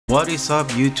What is up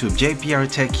YouTube,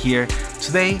 JPR Tech here.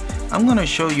 Today I'm gonna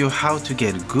show you how to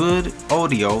get good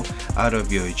audio out of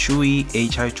your CHUWI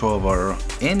Hi12 or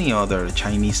any other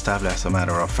Chinese tablet, as a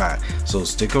matter of fact, so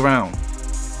stick around.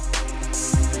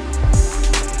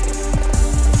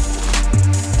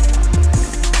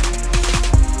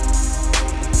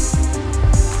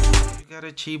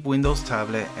 A cheap Windows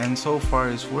tablet, and so far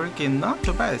it's working not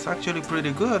too bad. It's actually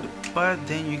pretty good, but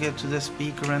then you get to the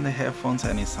speaker and the headphones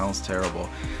and it sounds terrible.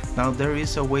 Now there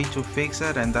is a way to fix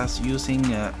it, and that's using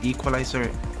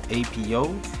Equalizer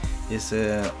APO. It's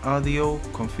an audio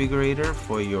configurator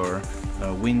for your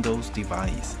Windows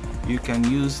device. You can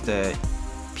use the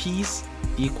Piece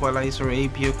Equalizer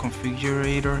APO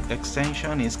configurator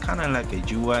extension. It's kind of like a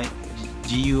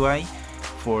GUI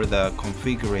for the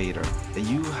configurator.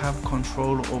 You have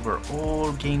control over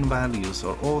all gain values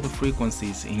or all the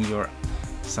frequencies in your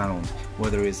sound,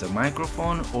 whether it's a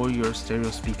microphone or your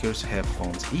stereo speakers,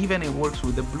 headphones. Even it works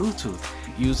with the Bluetooth.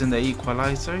 Using the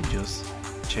equalizer, just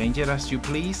change it as you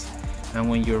please, and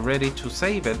when you're ready to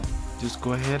save it, just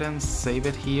go ahead and save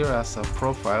it here as a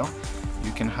profile.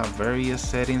 You can have various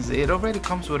settings. It already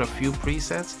comes with a few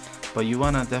presets, but you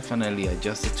want to definitely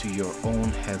adjust it to your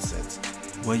own headsets.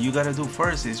 What you gotta do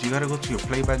first is you gotta go to your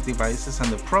playback devices and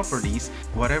the properties.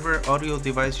 Whatever audio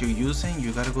device you're using,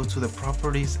 you gotta go to the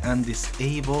properties and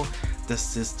disable the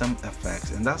system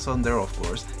effects, and that's on there, of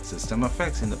course, system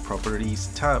effects in the properties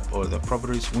tab or the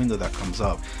properties window that comes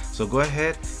up. So go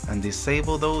ahead and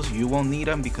disable those. You won't need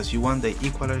them because you want the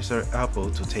Equalizer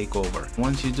APO to take over.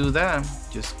 Once you do that,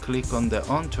 just click on the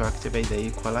on to activate the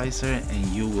equalizer and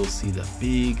you will see the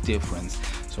big difference.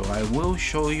 So I will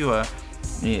show you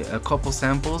a couple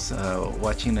samples,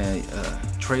 watching a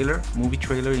movie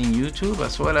trailer in YouTube,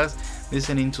 as well as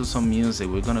listening to some music.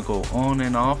 We're gonna go on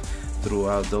and off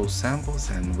throughout those samples,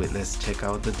 and let's check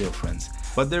out the difference.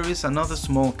 But there is another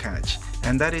small catch,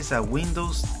 and that is that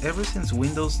Windows, ever since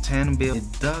Windows 10 build,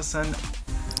 it doesn't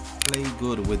play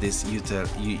good with this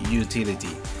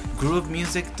utility. Group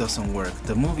Music doesn't work.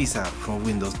 The Movies app from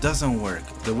Windows doesn't work.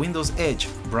 The Windows Edge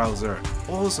browser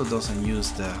also doesn't use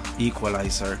the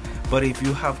equalizer. But if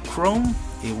you have Chrome,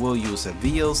 it will use a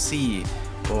VLC,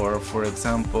 or for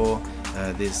example,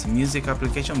 this music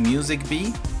application, Music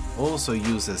B, also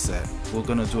uses it. We're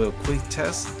gonna do a quick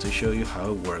test to show you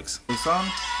how it works. It's on,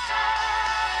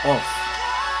 off.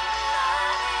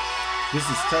 This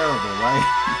is terrible, right?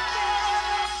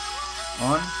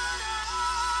 On.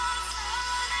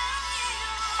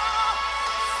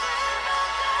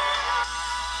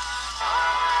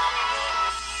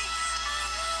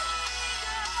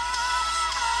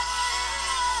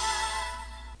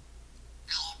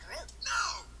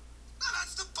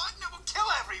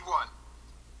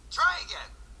 Try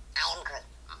again. I am Groot.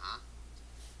 I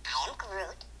am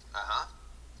Groot.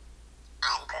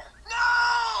 I'm Groot. No!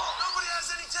 Nobody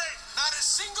has any tape. Not a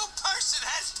single person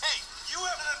has tape. You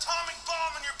have an atomic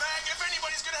bomb in your bag. If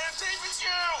anybody's gonna have tape, it's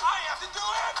you. I have to do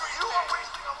everything. You are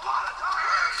wasting a lot of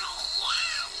time.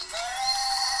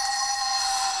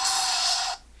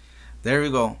 There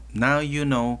you go. Now you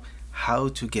know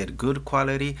how to get good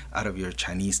quality out of your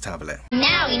Chinese tablet.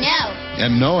 Now we know.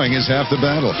 And knowing is half the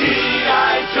battle.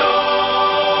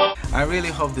 I really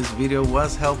hope this video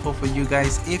was helpful for you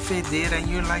guys. If it did and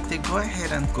you liked it, go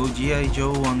ahead and go G.I.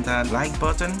 Joe on that like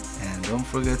button, and don't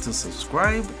forget to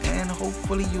subscribe, and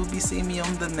hopefully you'll be seeing me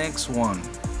on the next one.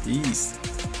 Peace.